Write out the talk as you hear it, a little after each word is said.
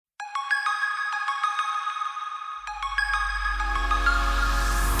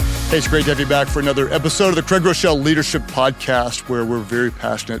Hey, it's great to have you back for another episode of the Craig Groeschel Leadership Podcast, where we're very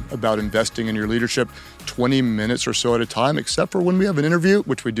passionate about investing in your leadership 20 minutes or so at a time, except for when we have an interview,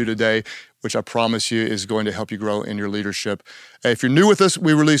 which we do today, which I promise you is going to help you grow in your leadership. If you're new with us,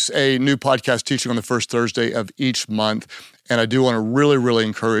 we release a new podcast teaching on the first Thursday of each month. And I do want to really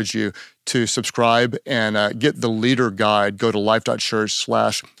encourage you to subscribe and get the leader guide. Go to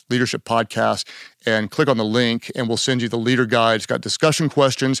life.church/leadership podcast and click on the link, and we'll send you the leader guide. It's got discussion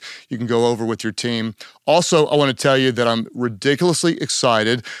questions you can go over with your team. Also, I want to tell you that I'm ridiculously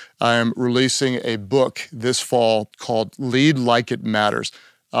excited. I'm releasing a book this fall called Lead Like It Matters.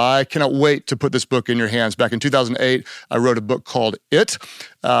 I cannot wait to put this book in your hands. Back in 2008, I wrote a book called It,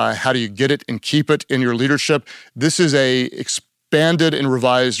 How Do You Get It and Keep It in Your Leadership. This is a expanded and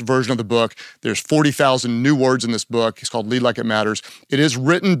revised version of the book. There's 40,000 new words in this book. It's called Lead Like It Matters. It is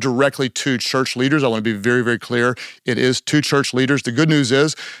written directly to church leaders. I want to be very clear. It is to church leaders. The good news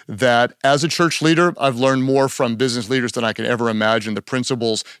is that as a church leader, I've learned more from business leaders than I could ever imagine. The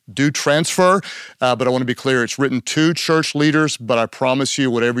principles do transfer, but I want to be clear. It's written to church leaders, but I promise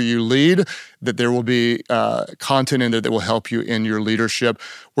you, whatever you lead, that there will be content in there that will help you in your leadership.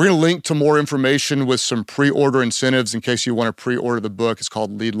 We're going to link to more information with some pre-order incentives in case you want to pre-order the book. It's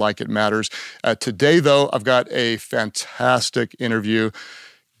called Lead Like It Matters. Today, though, I've got a fantastic interview.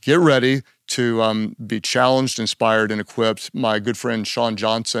 Get ready to be challenged, inspired, and equipped. My good friend Sean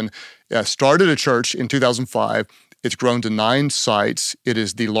Johnson started a church in 2005. It's grown to 9 sites. It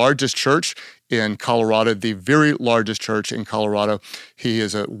is the largest church in Colorado, the very largest church in Colorado. He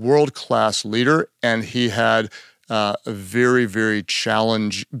is a world-class leader, and he had a very big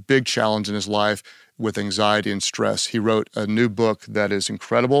challenge in his life with anxiety and stress. He wrote a new book that is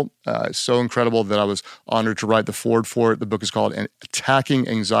incredible. It's so incredible that I was honored to write the foreword for it. The book is called Attacking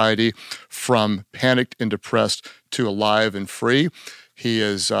Anxiety: From Panicked and Depressed to Alive and Free. He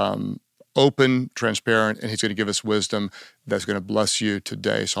is open, transparent, and he's going to give us wisdom that's going to bless you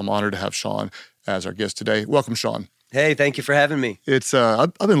today. So I'm honored to have Sean as our guest today. Welcome, Sean. Hey, thank you for having me. It's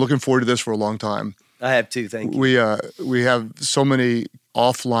I've been looking forward to this for a long time. I have too, thank you. We have so many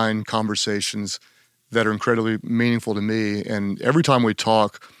offline conversations that are incredibly meaningful to me, and every time we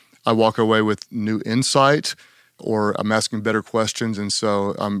talk, I walk away with new insight or I'm asking better questions, and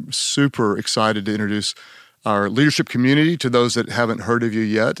so I'm super excited to introduce our leadership community to those that haven't heard of you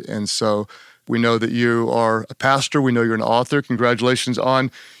yet. And so we know that you are a pastor. We know you're an author. Congratulations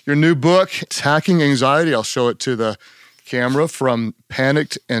on your new book, Attacking Anxiety. I'll show it to the camera. From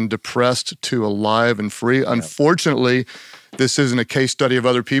Panicked and Depressed to Alive and Free. Yeah. Unfortunately, this isn't a case study of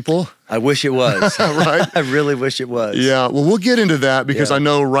other people. I wish it was. Right? I really wish it was. Yeah. Well, we'll get into that because I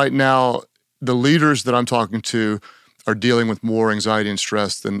know right now the leaders that I'm talking to are dealing with more anxiety and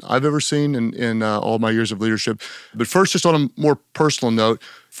stress than I've ever seen in all my years of leadership. But first, just on a more personal note,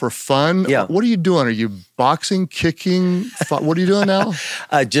 for fun, what are you doing? Are you boxing, kicking? What are you doing now?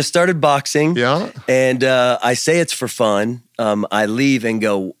 I just started boxing. Yeah. And I say it's for fun. I leave and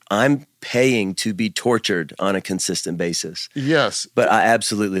go, I'm paying to be tortured on a consistent basis. Yes. But I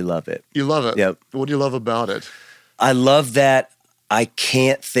absolutely love it. You love it? Yep. What do you love about it? I love that I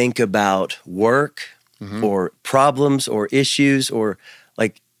can't think about work or problems or issues or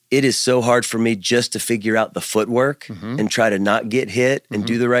it is so hard for me just to figure out the footwork and try to not get hit and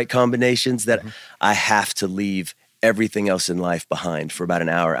do the right combinations that I have to leave everything else in life behind for about an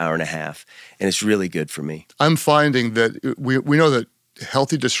hour and a half. And it's really good for me. I'm finding that we know that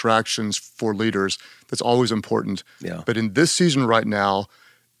healthy distractions for leaders, that's always important. Yeah. But in this season right now,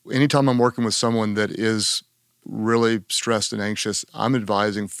 anytime I'm working with someone that is really stressed and anxious, I'm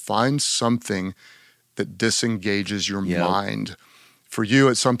advising find something that disengages your mind. For you,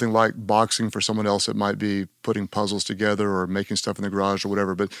 it's something like boxing. For someone else, it might be putting puzzles together or making stuff in the garage or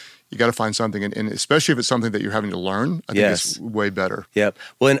whatever. But you got to find something, and especially if it's something that you're having to learn, I think it's way better. Yep.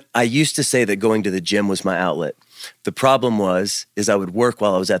 Well, and I used to say that going to the gym was my outlet. The problem is I would work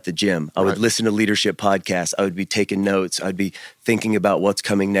while I was at the gym. I would listen to leadership podcasts. I would be taking notes. I'd be thinking about what's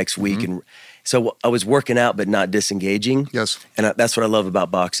coming next week. And so I was working out, but not disengaging. Yes. And that's what I love about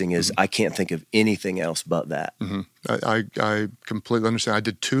boxing is I can't think of anything else but that. I completely understand. I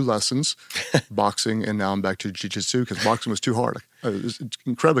did 2 lessons, boxing, and now I'm back to jiu-jitsu because boxing was too hard. It was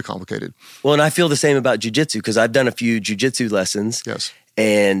incredibly complicated. Well, and I feel the same about jiu-jitsu because I've done a few jiu-jitsu lessons. Yes.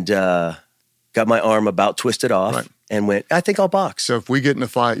 And got my arm about twisted off and went, I think I'll box. So if we get in a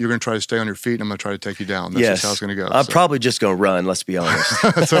fight, you're going to try to stay on your feet and I'm going to try to take you down. That's just how it's going to go. I'm probably just going to run, let's be honest.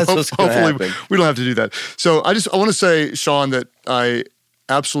 So hopefully we don't have to do that. So I want to say, Sean, that I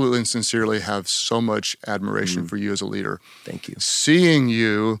absolutely and sincerely have so much admiration for you as a leader. Thank you. Seeing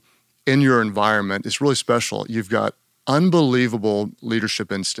you in your environment is really special. You've got unbelievable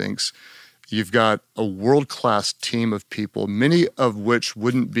leadership instincts. You've got a world-class team of people, many of which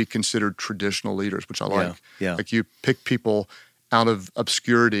wouldn't be considered traditional leaders, which I like. Yeah. Like you pick people out of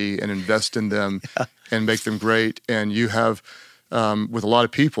obscurity and invest in them and make them great. And you have, with a lot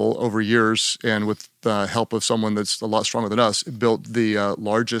of people over years and with the help of someone that's a lot stronger than us, built the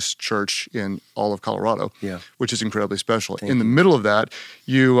largest church in all of Colorado, which is incredibly special. In the middle of that,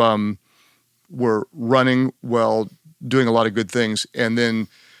 you were running well, doing a lot of good things. And then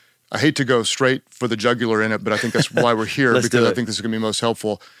I hate to go straight for the jugular in it, but I think that's why we're here because I think this is going to be most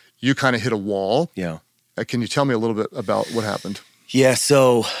helpful. You kind of hit a wall. Yeah. Can you tell me a little bit about what happened? Yeah,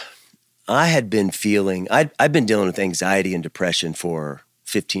 so I had been feeling, I've been dealing with anxiety and depression for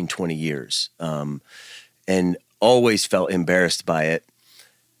 15, 20 years, and always felt embarrassed by it.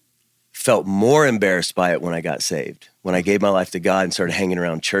 Felt more embarrassed by it when I got saved. When I gave my life to God and started hanging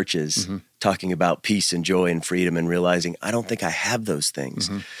around churches, talking about peace and joy and freedom and realizing I don't think I have those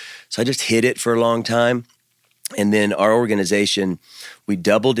things. So I just hid it for a long time. And then our organization, we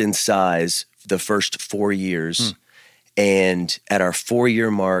doubled in size the first 4 years. And at our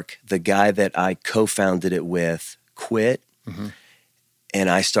 4-year mark, the guy that I co-founded it with quit. And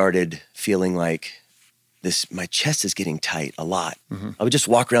I started feeling like my chest is getting tight a lot. I would just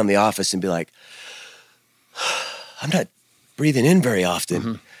walk around the office and be like, I'm not breathing in very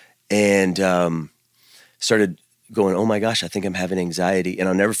often. And started going, oh my gosh, I think I'm having anxiety. And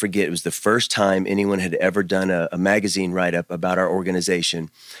I'll never forget, it was the first time anyone had ever done a magazine write-up about our organization.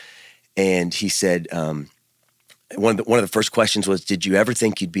 And he said, one of the first questions was, did you ever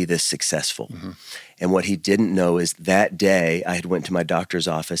think you'd be this successful? And what he didn't know is that day I had went to my doctor's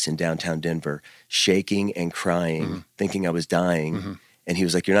office in downtown Denver, shaking and crying, thinking I was dying. And he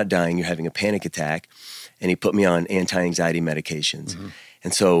was like, you're not dying, you're having a panic attack. And he put me on anti-anxiety medications.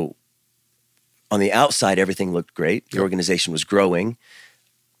 And so on the outside, everything looked great. The organization was growing.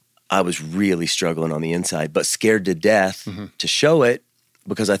 I was really struggling on the inside, but scared to death to show it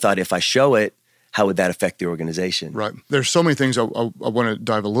because I thought if I show it, how would that affect the organization? Right. There's so many things I want to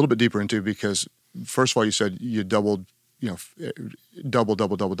dive a little bit deeper into because, first of all, you said you doubled,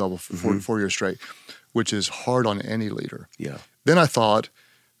 double for 4 years straight, which is hard on any leader. Yeah. Then I thought,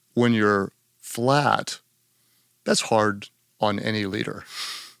 when you're flat, that's hard on any leader.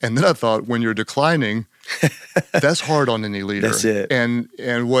 And then I thought, when you're declining, that's hard on any leader. That's it. And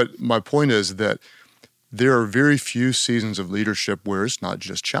what my point is that there are very few seasons of leadership where it's not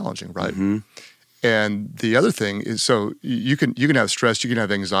just challenging, right? And the other thing is, so you can have stress, you can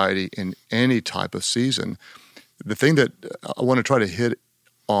have anxiety in any type of season. The thing that I want to try to hit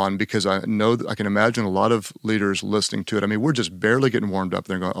on, because I know that I can imagine a lot of leaders listening to it. I mean, we're just barely getting warmed up.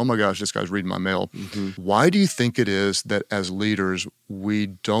 They're going, oh my gosh, this guy's reading my mail. Why do you think it is that as leaders, we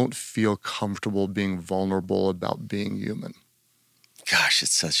don't feel comfortable being vulnerable about being human? Gosh,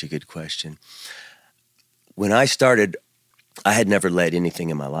 it's such a good question. When I started, I had never led anything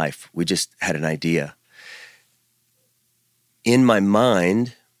in my life. We just had an idea. In my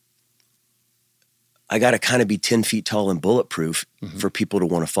mind, I got to kind of be 10 feet tall and bulletproof for people to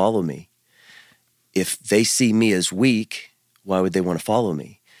want to follow me. If they see me as weak, why would they want to follow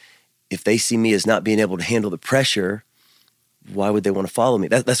me? If they see me as not being able to handle the pressure, why would they want to follow me?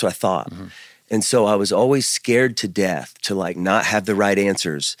 That's what I thought. And so I was always scared to death to not have the right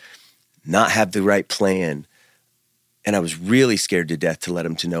answers, not have the right plan. And I was really scared to death to let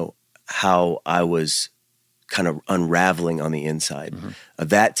them to know how I was kind of unraveling on the inside.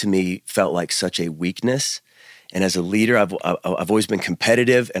 That to me felt like such a weakness. And as a leader, I've always been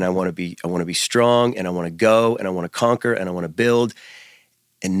competitive, and I want to be strong, and I want to go, and I want to conquer, and I want to build.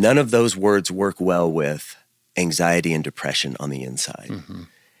 And none of those words work well with anxiety and depression on the inside.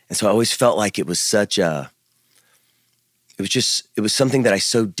 And so I always felt like it was it was something that I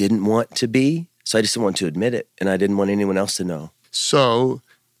so didn't want to be. So I just didn't want to admit it, and I didn't want anyone else to know. So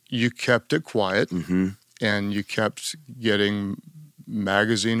you kept it quiet, and you kept getting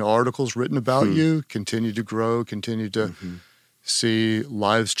magazine articles written about you, continued to grow, continued to see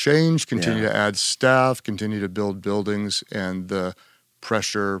lives change, continue to add staff, continue to build buildings, and the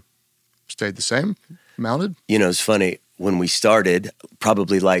pressure stayed the same, mounted? It's funny. When we started,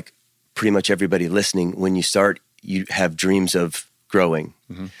 probably like pretty much everybody listening, when you start, you have dreams of growing.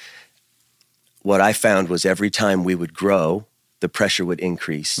 What I found was every time we would grow, the pressure would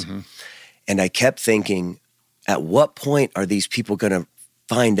increase. And I kept thinking, at what point are these people going to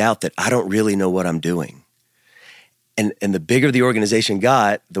find out that I don't really know what I'm doing? And the bigger the organization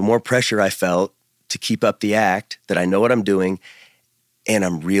got, the more pressure I felt to keep up the act, that I know what I'm doing, and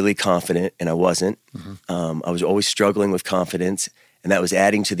I'm really confident, and I wasn't. I was always struggling with confidence, and that was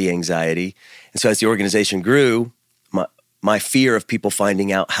adding to the anxiety. And so as the organization grew, my fear of people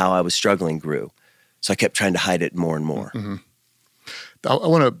finding out how I was struggling grew. So I kept trying to hide it more and more. Mm-hmm. I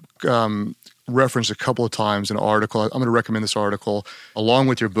want to reference a couple of times an article. I'm going to recommend this article along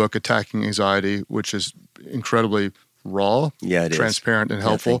with your book, Attacking Anxiety, which is incredibly raw, transparent, and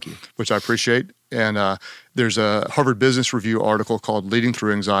helpful, which I appreciate. And there's a Harvard Business Review article called Leading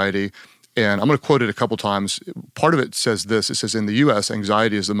Through Anxiety. And I'm going to quote it a couple times. Part of it says this. It says, in the U.S.,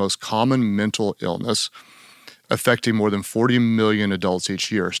 anxiety is the most common mental illness, affecting more than 40 million adults each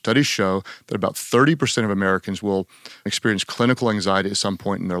year. Studies show that about 30% of Americans will experience clinical anxiety at some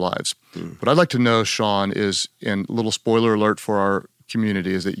point in their lives. What I'd like to know, Sean, is, and a little spoiler alert for our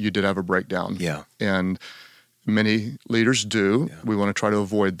community, is that you did have a breakdown. Yeah. And many leaders do. Yeah. We want to try to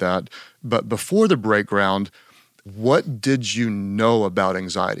avoid that. But before the breakdown, what did you know about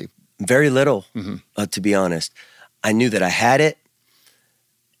anxiety? Very little, to be honest. I knew that I had it.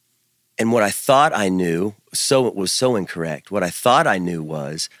 And what I thought I knew, it was so incorrect. What I thought I knew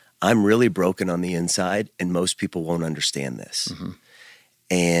was, I'm really broken on the inside and most people won't understand this.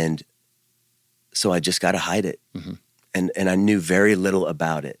 And so I just got to hide it. And I knew very little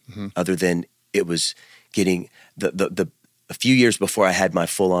about it other than it was getting, a few years before I had my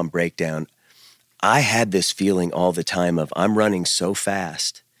full-on breakdown, I had this feeling all the time of I'm running so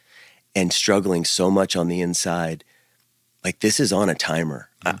fast and struggling so much on the inside. Like, this is on a timer.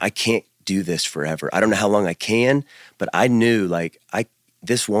 I can't do this forever. I don't know how long I can, but I knew like I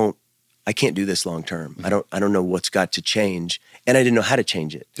can't do this long term. I don't know what's got to change, and I didn't know how to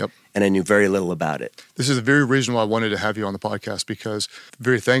change it. And I knew very little about it. This is the very reason why I wanted to have you on the podcast, because I'm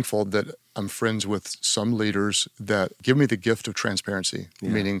very thankful that I'm friends with some leaders that give me the gift of transparency,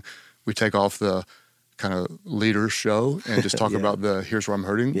 meaning we take off the kind of leader show and just talk about the here's where I'm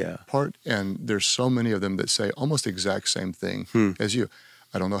hurting part. And there's so many of them that say almost the exact same thing as you.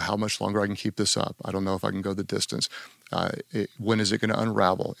 I don't know how much longer I can keep this up. I don't know if I can go the distance. When is it going to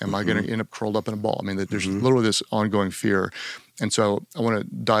unravel? Am I going to end up curled up in a ball? I mean, there's literally this ongoing fear. And so I want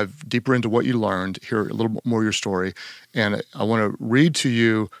to dive deeper into what you learned, hear a little more of your story. And I want to read to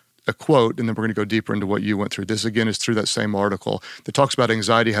you a quote, and then we're going to go deeper into what you went through. This, again, is through that same article that talks about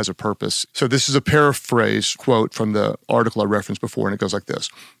anxiety has a purpose. So this is a paraphrase quote from the article I referenced before, and it goes like this.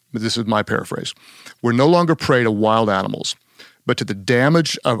 This is my paraphrase. We're no longer prey to wild animals, but to the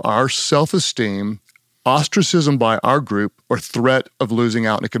damage of our self-esteem, ostracism by our group, or threat of losing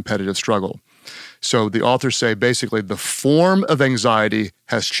out in a competitive struggle. So the authors say basically the form of anxiety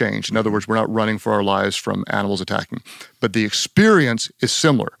has changed. In other words, we're not running for our lives from animals attacking, but the experience is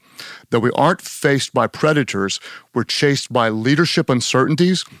similar. Though we aren't faced by predators, we're chased by leadership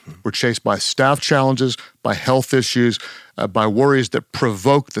uncertainties, we're chased by staff challenges, by health issues, by worries that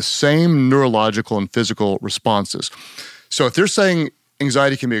provoke the same neurological and physical responses. So if they're saying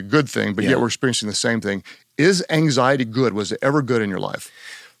anxiety can be a good thing, but yet we're experiencing the same thing, is anxiety good? Was it ever good in your life?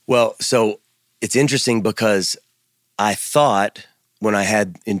 Well, so it's interesting because I thought when I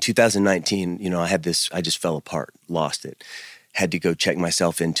had, in 2019, I just fell apart, lost it. Had to go check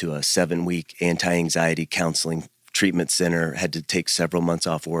myself into a 7-week anti-anxiety counseling treatment center, had to take several months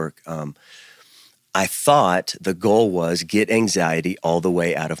off work. I thought the goal was get anxiety all the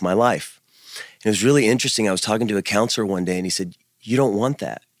way out of my life. And it was really interesting. I was talking to a counselor one day and he said, you don't want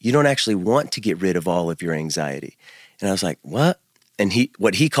that. You don't actually want to get rid of all of your anxiety. And I was like, what? And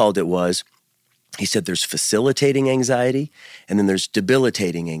what he called it was, he said there's facilitating anxiety and then there's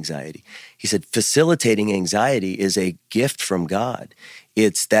debilitating anxiety. He said facilitating anxiety is a gift from God.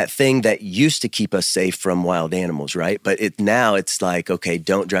 It's that thing that used to keep us safe from wild animals, right? But now it's like, okay,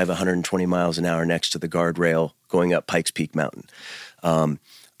 don't drive 120 miles an hour next to the guardrail going up Pikes Peak Mountain.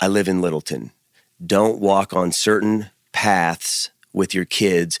 I live in Littleton. Don't walk on certain paths with your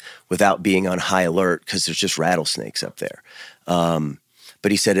kids without being on high alert because there's just rattlesnakes up there.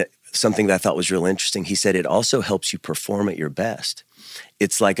 But he said something that I thought was real interesting. He said it also helps you perform at your best.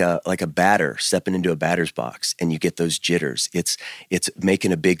 It's like a batter stepping into a batter's box and you get those jitters. It's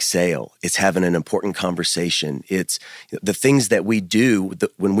making a big sale. It's having an important conversation. It's the things that we do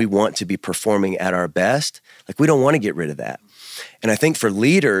when we want to be performing at our best. Like, we don't want to get rid of that. And I think for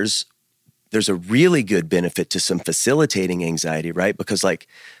leaders, there's a really good benefit to some facilitating anxiety, right? Because like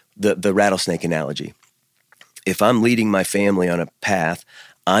the rattlesnake analogy, if I'm leading my family on a path,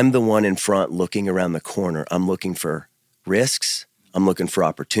 I'm the one in front looking around the corner. I'm looking for risks. I'm looking for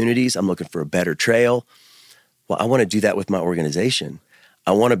opportunities. I'm looking for a better trail. Well, I want to do that with my organization.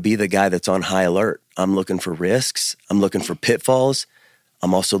 I want to be the guy that's on high alert. I'm looking for risks. I'm looking for pitfalls.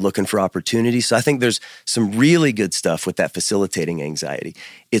 I'm also looking for opportunities. So I think there's some really good stuff with that facilitating anxiety.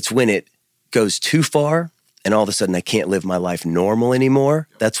 It's when it goes too far and all of a sudden I can't live my life normal anymore,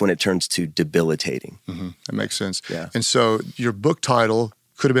 that's when it turns to debilitating. That makes sense. Yeah. And so your book title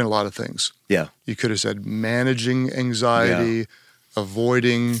could have been a lot of things. Yeah. You could have said managing anxiety,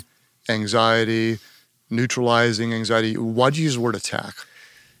 avoiding anxiety, neutralizing anxiety. Why'd you use the word attack?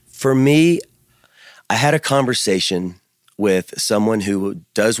 For me, I had a conversation with someone who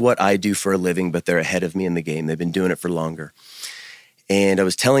does what I do for a living, but they're ahead of me in the game. They've been doing it for longer. And I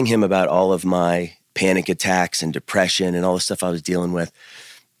was telling him about all of my panic attacks and depression and all the stuff I was dealing with.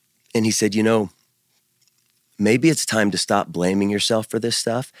 And he said, maybe it's time to stop blaming yourself for this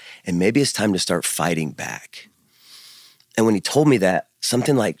stuff, and maybe it's time to start fighting back. And when he told me that,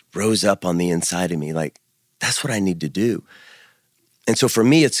 something like rose up on the inside of me, like, that's what I need to do. And so for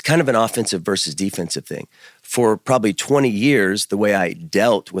me, it's kind of an offensive versus defensive thing. For probably 20 years, the way I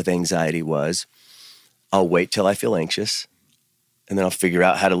dealt with anxiety was, I'll wait till I feel anxious, and then I'll figure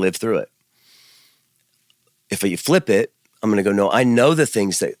out how to live through it. If you flip it, I'm going to go, no, I know the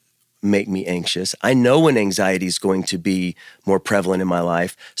things that make me anxious. I know when anxiety is going to be more prevalent in my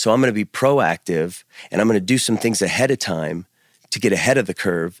life. So I'm going to be proactive, and I'm going to do some things ahead of time to get ahead of the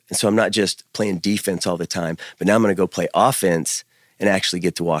curve. And so I'm not just playing defense all the time, but now I'm going to go play offense and actually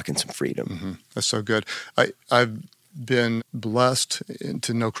get to walk in some freedom. That's so good. I've been blessed,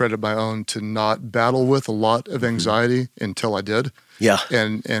 to no credit of my own, to not battle with a lot of anxiety until I did. Yeah.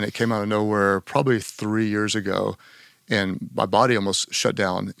 And it came out of nowhere probably 3 years ago, and my body almost shut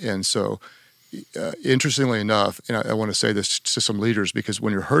down. And so interestingly enough, and I want to say this to some leaders, because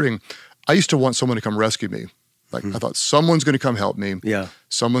when you're hurting, I used to want someone to come rescue me. Like I thought someone's going to come help me. Yeah.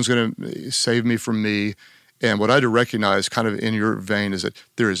 Someone's going to save me from me. And what I had to recognize, kind of in your vein, is that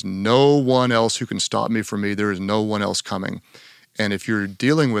there is no one else who can stop me from me. There is no one else coming. And if you're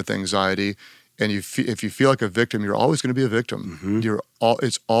dealing with anxiety, and if you feel like a victim, you're always going to be a victim.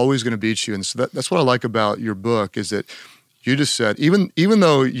 It's always going to beat you. And so that's what I like about your book, is that you just said, even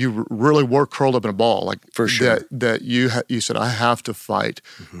though you really were curled up in a ball, like for sure, that you said, I have to fight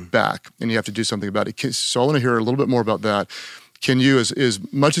back, and you have to do something about it. So I want to hear a little bit more about that. Can you, as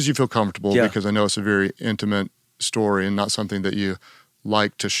much as you feel comfortable, because I know it's a very intimate story and not something that you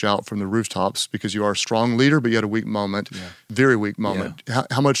like to shout from the rooftops, because you are a strong leader, but you had a weak moment, very weak moment. Yeah.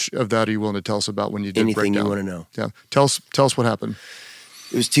 How much of that are you willing to tell us about when you did anything break down? You want to know? Yeah, tell us what happened.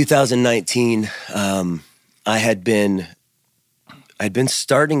 It was 2019. I'd been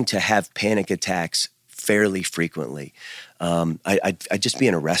starting to have panic attacks fairly frequently. I'd just be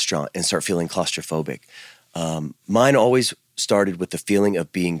in a restaurant and start feeling claustrophobic. Mine always started with the feeling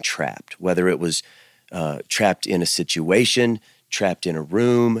of being trapped, whether it was trapped in a situation, trapped in a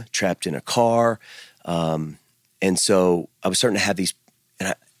room, trapped in a car. And so I was starting to have these,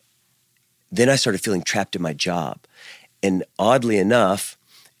 and then I started feeling trapped in my job. And oddly enough,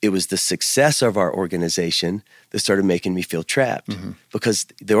 it was the success of our organization that started making me feel trapped, because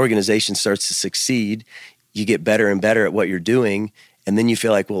the organization starts to succeed, you get better and better at what you're doing, and then you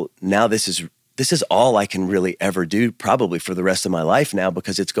feel like, well, now this is all I can really ever do, probably for the rest of my life now,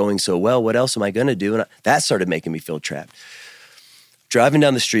 because it's going so well. What else am I going to do? And that started making me feel trapped. Driving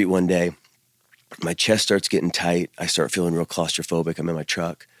down the street one day, my chest starts getting tight. I start feeling real claustrophobic. I'm in my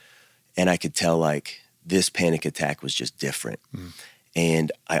truck, and I could tell like this panic attack was just different.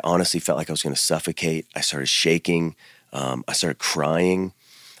 And I honestly felt like I was going to suffocate. I started shaking. I started crying.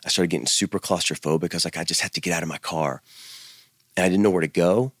 I started getting super claustrophobic. I was like, I just have to get out of my car. And I didn't know where to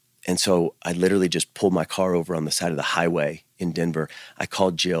go. And so I literally just pulled my car over on the side of the highway in Denver. I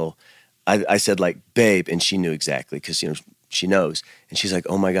called Jill. I said like, babe, and she knew exactly, because she knows. And she's like,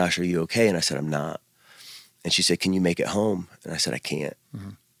 oh my gosh, are you okay? And I said, I'm not. And she said, can you make it home? And I said, I can't.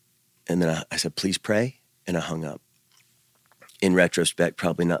 And then I said, please pray. And I hung up. In retrospect,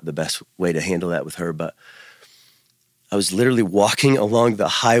 probably not the best way to handle that with her, but I was literally walking along the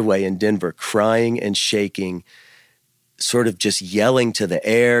highway in Denver, crying and shaking, sort of just yelling to the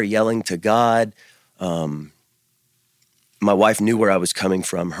air, yelling to God. My wife knew where I was coming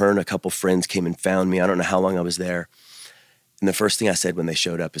from. Her and a couple friends came and found me. I don't know how long I was there. And the first thing I said when they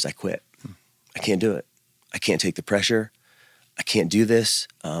showed up is, I quit. I can't do it. I can't take the pressure. I can't do this.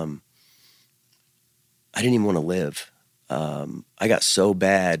 I didn't even want to live. I got so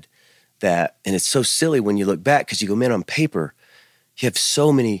bad that, and it's so silly when you look back, because you go, man, on paper, you have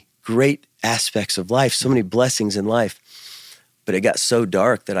so many great aspects of life, so many blessings in life. But it got so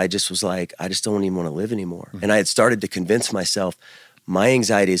dark that I just was like, I just don't even want to live anymore. And I had started to convince myself, my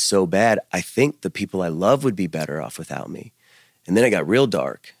anxiety is so bad, I think the people I love would be better off without me. And then it got real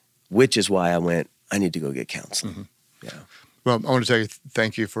dark, which is why I went, I need to go get counseling. Yeah. Well, I want to tell you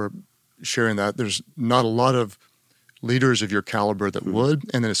thank you for sharing that. There's not a lot of leaders of your caliber that would.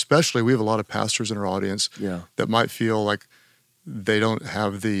 And then especially, we have a lot of pastors in our audience that might feel like they don't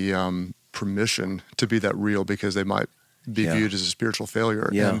have the permission to be that real because they might be viewed as a spiritual failure.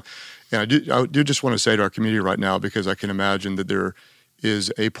 And I do just want to say to our community right now, because I can imagine that there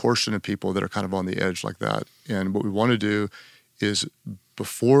is a portion of people that are kind of on the edge like that. And what we want to do is,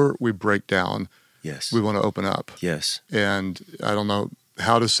 before we break down, we want to open up. And I don't know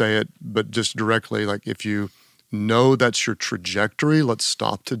how to say it, but just directly, like, if you know that's your trajectory, let's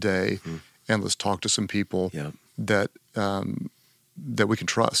stop today and let's talk to some people that we can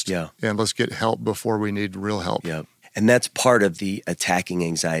trust. And let's get help before we need real help. And that's part of the attacking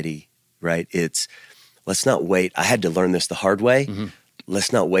anxiety, right? It's, let's not wait. I had to learn this the hard way.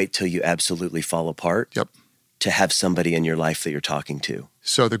 Let's not wait till you absolutely fall apart to have somebody in your life that you're talking to.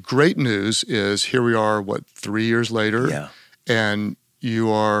 So the great news is, here we are, 3 years later, and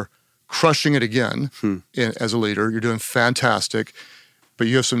you are crushing it again as a leader. You're doing fantastic, but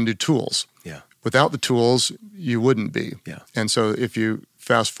you have some new tools. Without the tools, you wouldn't be. And so if you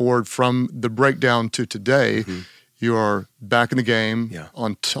fast forward from the breakdown to today, you are back in the game,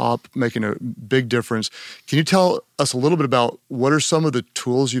 on top, making a big difference. Can you tell us a little bit about what are some of the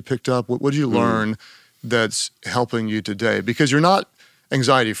tools you picked up? What did you learn that's helping you today? Because you're not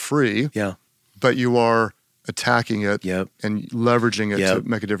anxiety-free, but you are attacking it and leveraging it to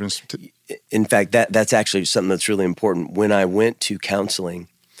make a difference. In fact, that's actually something that's really important. When I went to counseling,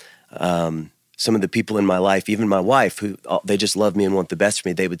 some of the people in my life, even my wife, who they just love me and want the best for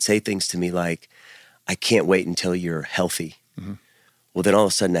me, they would say things to me like, I can't wait until you're healthy. Well, then all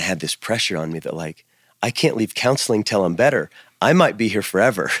of a sudden I had this pressure on me that, like, I can't leave counseling till I'm better. I might be here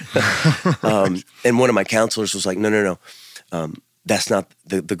forever. And one of my counselors was like, no. That's not,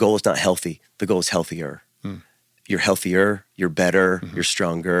 the goal is not healthy. The goal is healthier. You're healthier, you're better, you're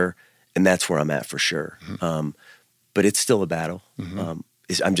stronger. And that's where I'm at for sure. But it's still a battle.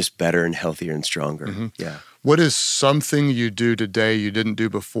 I'm just better and healthier and stronger. What is something you do today you didn't do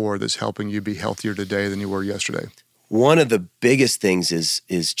before that's helping you be healthier today than you were yesterday? One of the biggest things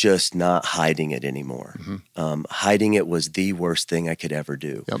is just not hiding it anymore. Hiding it was the worst thing I could ever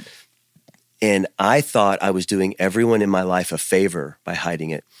do. And I thought I was doing everyone in my life a favor by hiding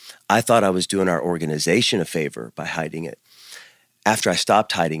it. I thought I was doing our organization a favor by hiding it. After I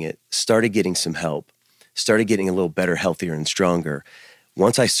stopped hiding it, started getting some help, started getting a little better, healthier, and stronger.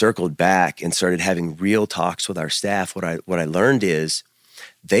 Once I circled back and started having real talks with our staff, what I learned is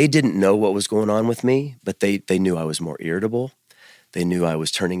they didn't know what was going on with me, but they knew I was more irritable. They knew I was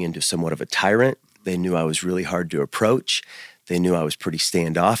turning into somewhat of a tyrant. They knew I was really hard to approach. They knew I was pretty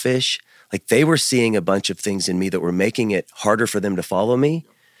standoffish. Like, they were seeing a bunch of things in me that were making it harder for them to follow me.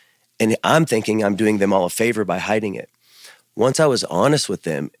 And I'm thinking I'm doing them all a favor by hiding it. Once I was honest with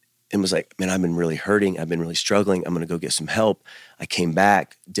them and was like, man, I've been really hurting. I've been really struggling. I'm going to go get some help. I came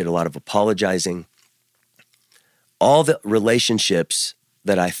back, did a lot of apologizing. All the relationships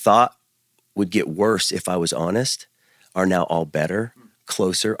that I thought would get worse if I was honest are now all better,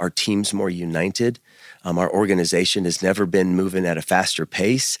 closer. Our team's more united. Our organization has never been moving at a faster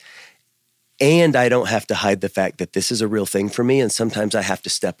pace. And I don't have to hide the fact that this is a real thing for me. And sometimes I have to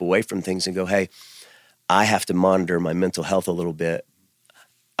step away from things and go, hey, I have to monitor my mental health a little bit.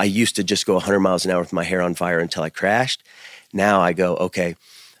 I used to just go 100 miles an hour with my hair on fire until I crashed. Now I go, okay,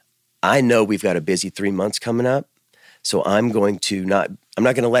 I know we've got a busy 3 months coming up. So I'm not going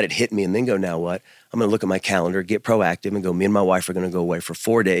to let it hit me and then go, now what? I'm going to look at my calendar, get proactive and go, me and my wife are going to go away for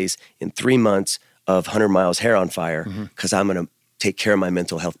 4 days in 3 months of 100 miles hair on fire because I'm going to take care of my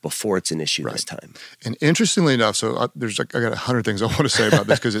mental health before it's an issue this time. And interestingly enough, so I got 100 things I want to say about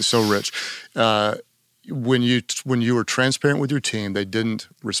this because it's so rich. When you were transparent with your team, they didn't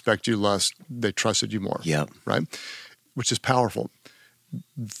respect you less, they trusted you more. Right? Which is powerful.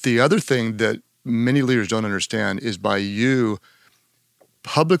 The other thing that many leaders don't understand is by you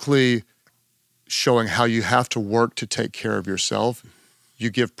publicly showing how you have to work to take care of yourself, you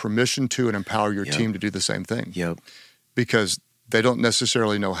give permission to and empower your team to do the same thing. Because they don't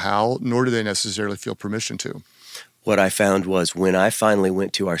necessarily know how, nor do they necessarily feel permission to. What I found was when I finally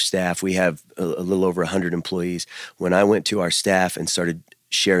went to our staff, we have a little over 100 employees. When I went to our staff and started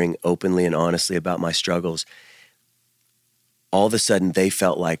sharing openly and honestly about my struggles, all of a sudden they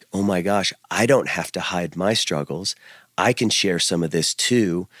felt like, oh my gosh, I don't have to hide my struggles. I can share some of this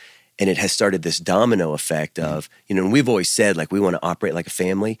too. And it has started this domino effect of, and we've always said, like, we want to operate like a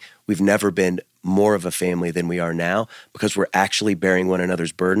family. We've never been more of a family than we are now because we're actually bearing one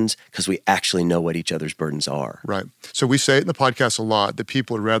another's burdens because we actually know what each other's burdens are. Right. So we say it in the podcast a lot that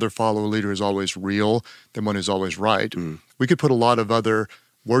people would rather follow a leader who's always real than one who's always right. We could put a lot of other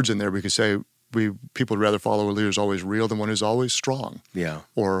words in there. We could say people would rather follow a leader who's always real than one who's always strong. Yeah.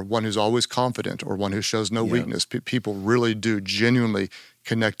 Or one who's always confident, or one who shows no Yeah. weakness. People really do genuinely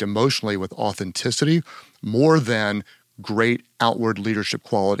connect emotionally with authenticity more than great outward leadership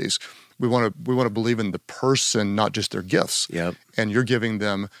qualities. We want to believe in the person, not just their gifts. Yep. And you're giving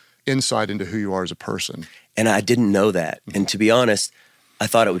them insight into who you are as a person. And I didn't know that. And to be honest, I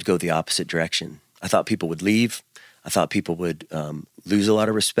thought it would go the opposite direction. I thought people would leave. I thought people would lose a lot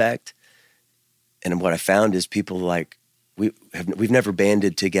of respect. And what I found is people like, we've never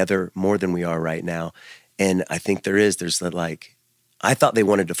banded together more than we are right now. And I think there's that, like, I thought they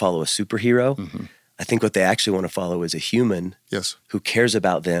wanted to follow a superhero. Mm-hmm. I think what they actually want to follow is a human Yes. who cares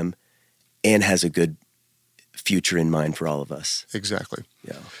about them and has a good future in mind for all of us. Exactly.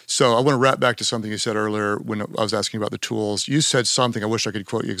 Yeah. So I want to wrap back to something you said earlier when I was asking about the tools. You said something, I wish I could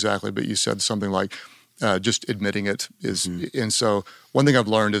quote you exactly, but you said something like, just admitting it is. Mm-hmm. And so one thing I've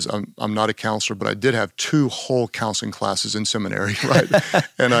learned is I'm not a counselor, but I did have 2 whole counseling classes in seminary, right?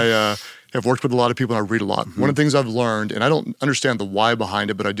 And I have worked with a lot of people and I read a lot. Mm-hmm. One of the things I've learned, and I don't understand the why behind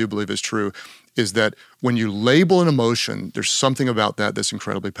it, but I do believe is true, is that when you label an emotion, there's something about that that's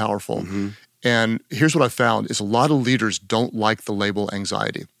incredibly powerful. Mm-hmm. And here's what I found is a lot of leaders don't like the label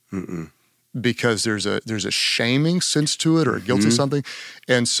anxiety. Mm-mm. Because there's a shaming sense to it or a guilty something.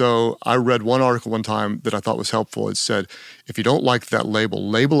 And so I read one article one time that I thought was helpful. It said, if you don't like that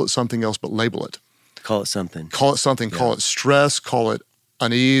label it something else, but label it. Call it something. Call it something. Yeah. Call it stress, call it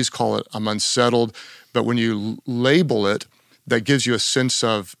unease, call it I'm unsettled. But when you label it, that gives you a sense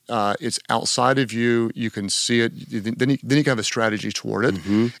of it's outside of you. You can see it. Then you can have a strategy toward it.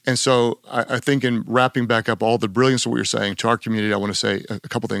 Mm-hmm. And so I think in wrapping back up all the brilliance of what you're saying to our community, I want to say a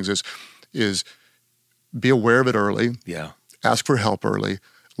couple things is be aware of it early. Yeah. Ask for help early.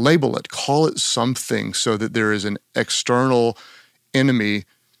 Label it. Call it something so that there is an external enemy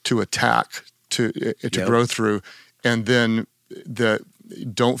to attack, to grow through. And then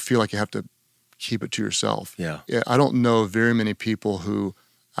don't feel like you have to keep it to yourself. Yeah. I don't know very many people who,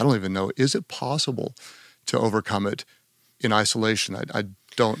 I don't even know, is it possible to overcome it in isolation? I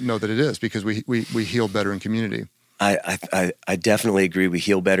don't know that it is because we heal better in community. I definitely agree. We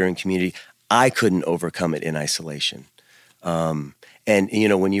heal better in community. I couldn't overcome it in isolation. And,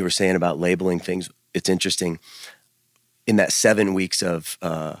 when you were saying about labeling things, it's interesting. In that 7 weeks of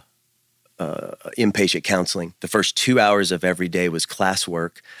inpatient counseling, the first 2 hours of every day was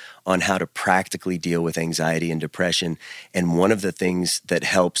classwork on how to practically deal with anxiety and depression. And one of the things that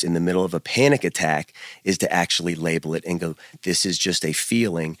helps in the middle of a panic attack is to actually label it and go, this is just a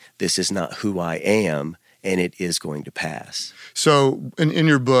feeling. This is not who I am. And it is going to pass. So in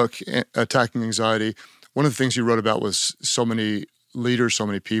your book, Attacking Anxiety, one of the things you wrote about was so many leaders, so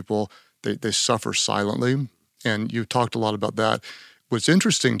many people, they suffer silently. And you talked a lot about that. What's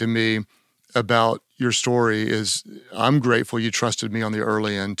interesting to me about your story is I'm grateful you trusted me on the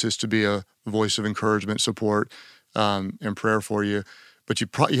early end just to be a voice of encouragement, support, and prayer for you. But you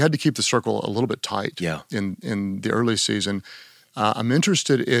had to keep the circle a little bit tight in the early season. I'm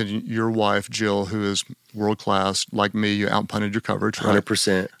interested in your wife, Jill, who is world-class. Like me, you outpunted your coverage, right?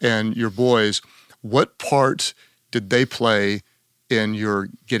 100%. And your boys, what part did they play in your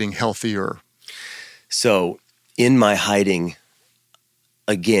getting healthier? So in my hiding,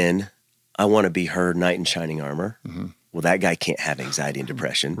 again, I want to be her knight in shining armor. Mm-hmm. Well, that guy can't have anxiety and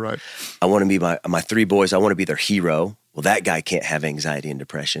depression. Right. I want to be my 3 boys. I want to be their hero. Well, that guy can't have anxiety and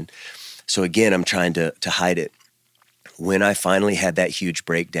depression. So again, I'm trying to hide it. When I finally had that huge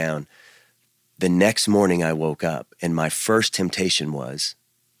breakdown, the next morning I woke up and my first temptation was,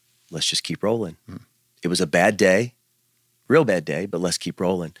 let's just keep rolling. Mm. It was a bad day, real bad day, but let's keep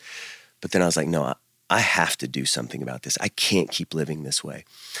rolling. But then I was like, no, I have to do something about this. I can't keep living this way.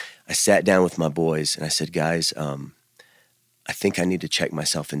 I sat down with my boys and I said, guys, I think I need to check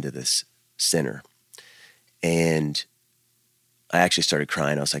myself into this center. And I actually started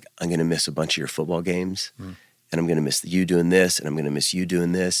crying. I was like, I'm going to miss a bunch of your football games. Mm. And I'm going to miss you doing this, and I'm going to miss you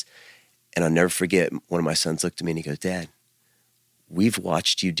doing this. And I'll never forget, one of my sons looked at me and he goes, Dad, we've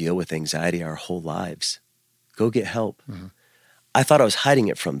watched you deal with anxiety our whole lives. Go get help. Mm-hmm. I thought I was hiding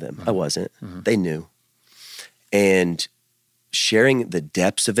it from them. Mm-hmm. I wasn't. Mm-hmm. They knew. And sharing the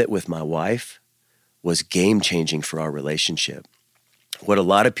depths of it with my wife was game-changing for our relationship. What a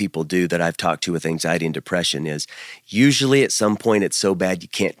lot of people do that I've talked to with anxiety and depression is usually at some point it's so bad you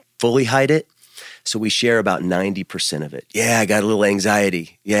can't fully hide it. So we share about 90% of it. Yeah, I got a little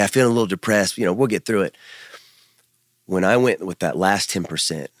anxiety. Yeah, I feel a little depressed. We'll get through it. When I went with that last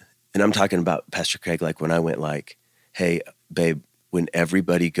 10%, and I'm talking about Pastor Craig, like when I went like, hey, babe, when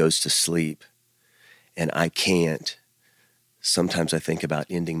everybody goes to sleep and I can't, sometimes I think about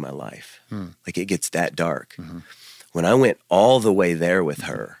ending my life. Like it gets that dark. When I went all the way there with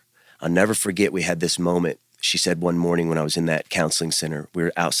her, I'll never forget we had this moment. She said one morning when I was in that counseling center, we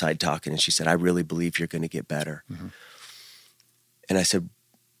were outside talking, and she said, I really believe you're going to get better. And I said,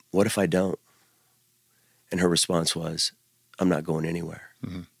 what if I don't? And her response was, I'm not going anywhere.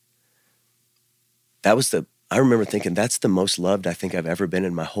 I remember thinking, that's the most loved I think I've ever been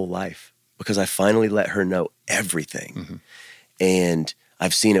in my whole life, because I finally let her know everything. And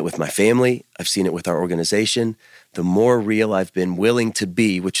I've seen it with my family. I've seen it with our organization. The more real I've been willing to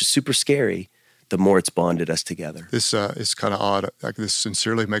be, which is super scary, the more it's bonded us together. This is kind of odd. Like, this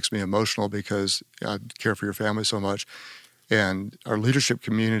sincerely makes me emotional because I care for your family so much. And our leadership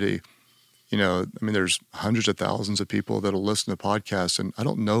community, there's hundreds of thousands of people that'll listen to podcasts, and I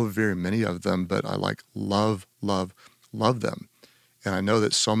don't know very many of them, but I love them. And I know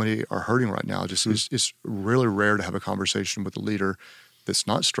that so many are hurting right now. It's really rare to have a conversation with a leader that's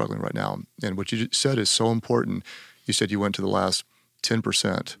not struggling right now. And what you said is so important. You said you went to the last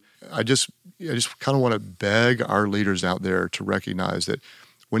 10%. I just kind of want to beg our leaders out there to recognize that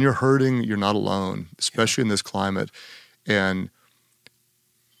when you're hurting, you're not alone, especially in this climate. And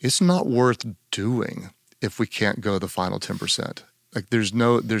it's not worth doing if we can't go the final 10%. Like there's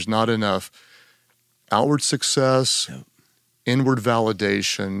not enough outward success, inward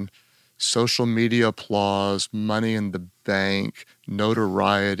validation, social media applause, money in the bank,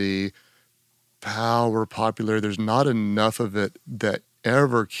 notoriety, power, popularity. There's not enough of it that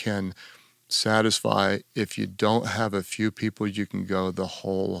ever can satisfy if you don't have a few people you can go the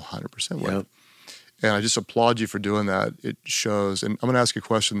whole 100% with. And I just applaud you for doing that. It shows. And I'm going to ask you a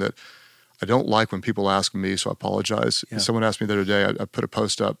question that I don't like when people ask me, so I apologize. Someone asked me the other day, I put a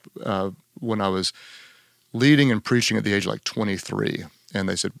post up when I was leading and preaching at the age of 23. And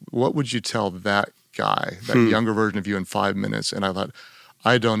they said, what would you tell that guy, that younger version of you, in 5 minutes? And I thought,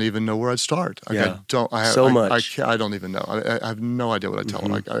 I don't even know where I'd start. I don't even know. I have no idea what I'd tell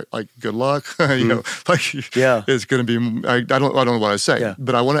him. Good luck. It's going to be, I don't know what I'd say.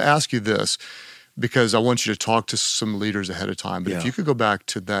 But I want to ask you this, because I want you to talk to some leaders ahead of time. But if you could go back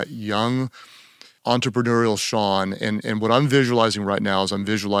to that young entrepreneurial Sean, and what I'm visualizing right now is I'm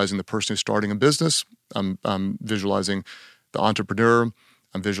visualizing the person who's starting a business. I'm visualizing the entrepreneur.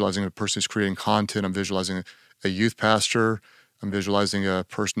 I'm visualizing a person who's creating content. I'm visualizing a youth pastor. I'm visualizing a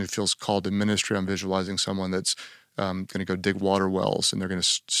person who feels called to ministry. I'm visualizing someone that's going to go dig water wells and they're going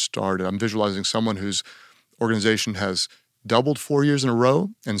to start it. I'm visualizing someone whose organization has doubled 4 years in a row,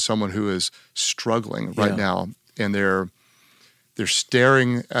 and someone who is struggling right now, and they're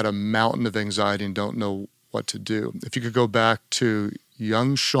staring at a mountain of anxiety and don't know what to do. If you could go back to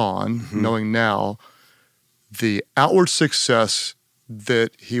young Sean, knowing now the outward success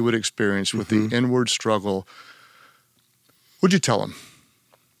that he would experience with the inward struggle, what'd you tell him?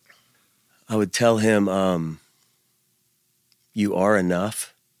 I would tell him, you are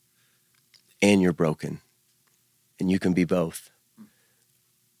enough and you're broken. And you can be both.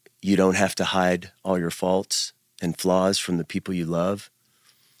 You don't have to hide all your faults and flaws from the people you love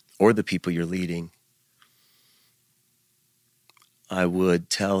or the people you're leading. I would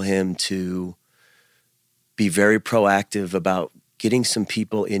tell him to be very proactive about getting some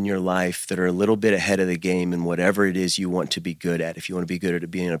people in your life that are a little bit ahead of the game in whatever it is you want to be good at. If you want to be good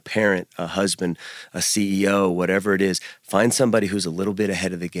at being a parent, a husband, a CEO, whatever it is, find somebody who's a little bit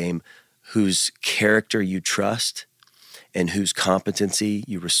ahead of the game, whose character you trust, and whose competency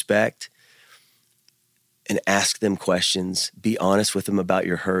you respect, and ask them questions. Be honest with them about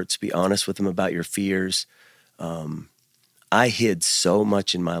your hurts. Be honest with them about your fears. I hid so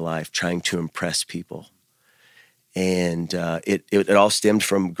much in my life trying to impress people. And it all stemmed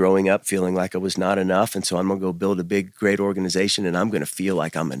from growing up feeling like I was not enough, and so I'm going to go build a big, great organization, and I'm going to feel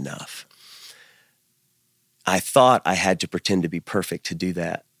like I'm enough. I thought I had to pretend to be perfect to do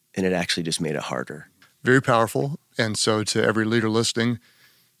that, and it actually just made it harder. Very powerful. And so to every leader listening,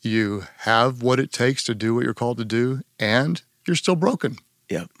 you have what it takes to do what you're called to do, and you're still broken.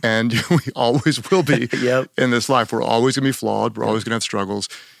 Yep. And we always will be in this life. We're always going to be flawed. We're always going to have struggles.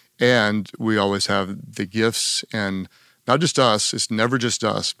 And we always have the gifts, and not just us. It's never just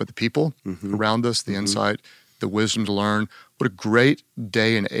us, but the people around us, the insight, the wisdom to learn. What a great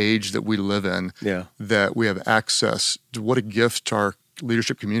day and age that we live in, that we have access to. What a gift to our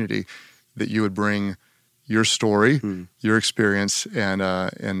leadership community that you would bring your story, your experience, and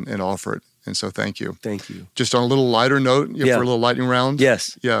offer it. And so thank you. Thank you. Just on a little lighter note, for a little lightning round.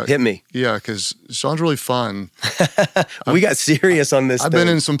 Yes. Yeah. Hit me. Yeah, because Sean's really fun. We got serious on this. I've been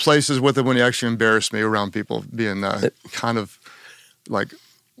in some places with him when he actually embarrassed me around people being kind of like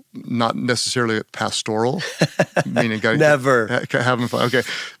not necessarily pastoral, meaning Never. Having fun. Okay,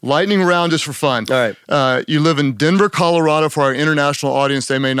 lightning round is for fun. All right. You live in Denver, Colorado. For our international audience,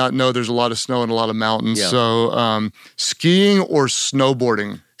 they may not know there's a lot of snow and a lot of mountains. Yeah. So skiing or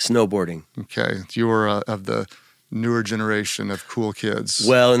snowboarding? Snowboarding. Okay, you are of the newer generation of cool kids.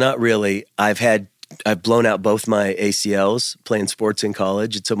 Well, not really. I've blown out both my ACLs playing sports in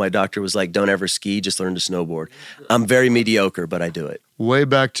college. And so my doctor was like, don't ever ski, just learn to snowboard. I'm very mediocre, but I do it. Way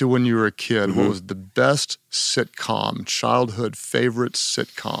back to when you were a kid, what was the best sitcom, childhood favorite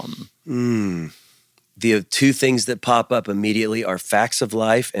sitcom? The two things that pop up immediately are Facts of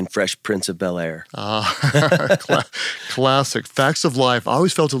Life and Fresh Prince of Bel-Air. Classic. Facts of Life. I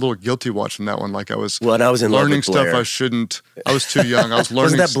always felt a little guilty watching that one, like I was Well, and I was in love learning with Blair. stuff I shouldn't. I was too young. I was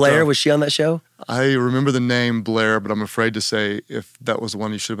learning Wasn't that Blair? stuff. Was she on that show? I remember the name Blair, but I'm afraid to say if that was the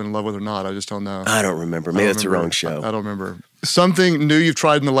one you should have been in love with or not. I just don't know. I don't remember. Maybe that's the wrong show. I don't remember. Something new you've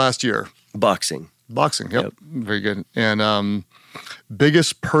tried in the last year? Boxing. Boxing, yep. Very good. And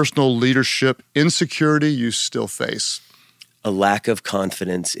biggest personal leadership insecurity you still face? A lack of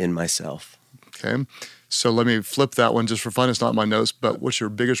confidence in myself. Okay. So let me flip that one just for fun. It's not in my notes, but what's your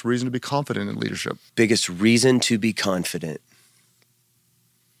biggest reason to be confident in leadership? Biggest reason to be confident?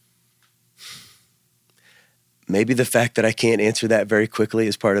 Maybe the fact that I can't answer that very quickly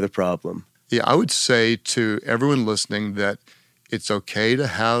is part of the problem. Yeah, I would say to everyone listening that it's okay to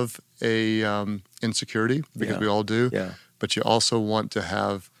have a insecurity, because we all do. Yeah. But you also want to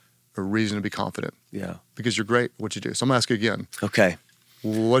have a reason to be confident. Yeah. Because you're great at what you do. So I'm going to ask you again. Okay.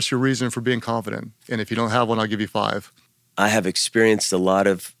 What's your reason for being confident? And if you don't have one, I'll give you 5. I have experienced a lot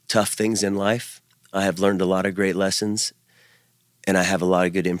of tough things in life. I have learned a lot of great lessons, and I have a lot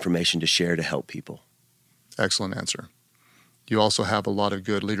of good information to share to help people. Excellent answer. You also have a lot of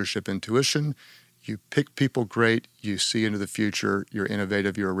good leadership intuition. You pick people great. You see into the future. You're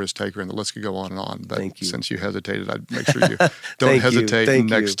innovative. You're a risk taker. And the list could go on and on. But Thank you. Since you hesitated, I'd make sure you don't hesitate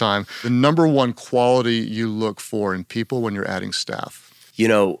next time. The number one quality you look for in people when you're adding staff? You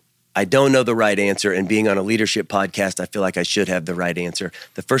know, I don't know the right answer. And being on a leadership podcast, I feel like I should have the right answer.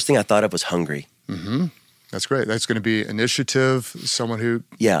 The first thing I thought of was hungry. Mm-hmm. That's great. That's going to be initiative, someone who...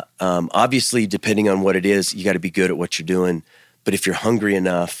 Yeah. Obviously, depending on what it is, you got to be good at what you're doing. But if you're hungry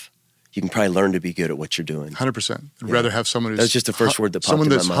enough, you can probably learn to be good at what you're doing. 100%. I'd rather have someone who's... That's just the first word that popped someone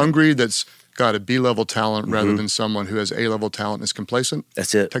in my that's mind. hungry, that's got a B-level talent, rather than someone who has A-level talent and is complacent.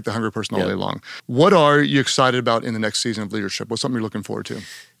 That's it. Take the hungry person all day long. What are you excited about in the next season of leadership? What's something you're looking forward to?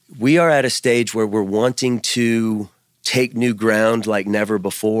 We are at a stage where we're wanting to take new ground like never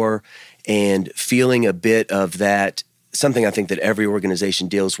before, and feeling a bit of that. Something I think that every organization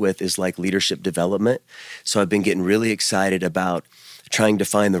deals with is like leadership development. So I've been getting really excited about trying to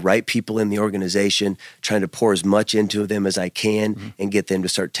find the right people in the organization, trying to pour as much into them as I can, and get them to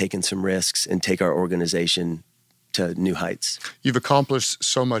start taking some risks and take our organization to new heights. You've accomplished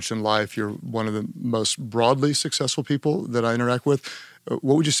so much in life. You're one of the most broadly successful people that I interact with.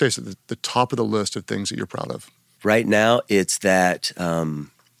 What would you say is at the top of the list of things that you're proud of? Right now, it's that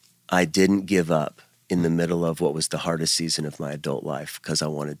I didn't give up in the middle of what was the hardest season of my adult life because I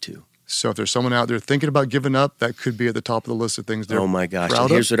wanted to. So if there's someone out there thinking about giving up, that could be at the top of the list of things they're Oh my gosh. proud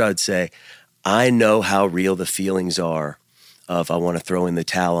And here's of. what I would say. I know how real the feelings are of I want to throw in the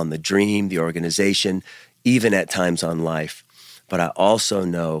towel on the dream, the organization, even at times on life. But I also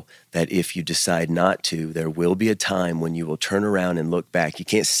know that if you decide not to, there will be a time when you will turn around and look back. You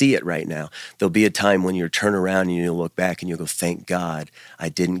can't see it right now. There'll be a time when you'll turn around and you'll look back and you'll go, thank God I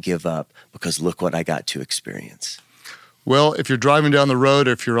didn't give up, because look what I got to experience. Well, if you're driving down the road,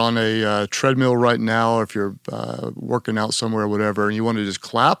 if you're on a treadmill right now, or if you're working out somewhere or whatever, and you want to just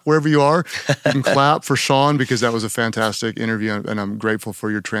clap wherever you are, you can clap for Sean, because that was a fantastic interview, and I'm grateful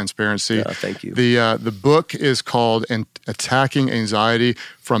for your transparency. Yeah, thank you. The book is called Attacking Anxiety: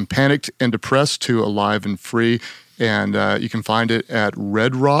 From Panicked and Depressed to Alive and Free. And you can find it at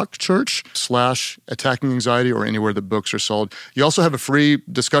Red Rock Church /Attacking Anxiety, or anywhere that books are sold. You also have a free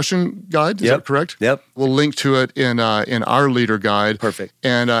discussion guide. Is that correct? Yep. We'll link to it in our leader guide. Perfect.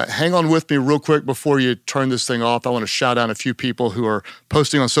 And hang on with me real quick before you turn this thing off. I want to shout out a few people who are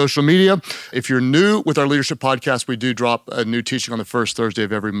posting on social media. If you're new with our leadership podcast, we do drop a new teaching on the first Thursday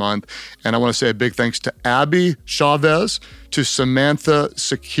of every month. And I want to say a big thanks to Abby Chavez, to Samantha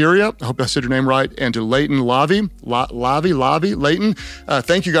Securia, I hope I said your name right, and to Leighton Leighton.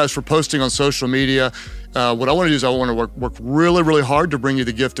 Thank you guys for posting on social media. What I want to do is I want to work really, really hard to bring you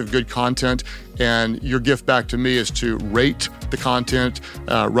the gift of good content. And your gift back to me is to rate the content,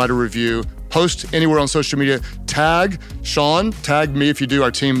 write a review, post anywhere on social media, tag Sean, tag me if you do.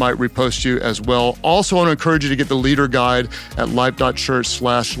 Our team might repost you as well. Also, I want to encourage you to get the Leader Guide at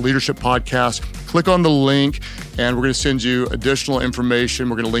life.church/leadership podcast. Click on the link, and we're going to send you additional information.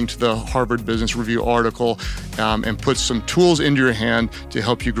 We're going to link to the Harvard Business Review article and put some tools into your hand to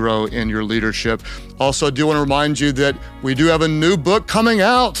help you grow in your leadership. Also, I do want to remind you that we do have a new book coming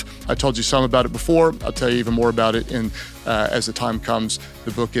out. I told you some about it before. I'll tell you even more about it as the time comes.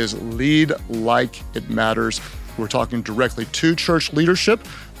 The book is Lead Like It Matters. We're talking directly to church leadership,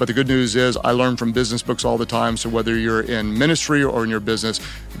 but the good news is I learn from business books all the time. So whether you're in ministry or in your business,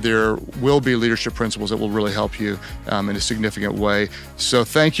 there will be leadership principles that will really help you in a significant way. So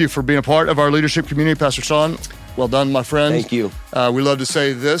thank you for being a part of our leadership community, Pastor Sean. Well done, my friend. Thank you. We love to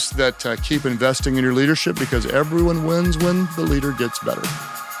say this, that keep investing in your leadership because everyone wins when the leader gets better.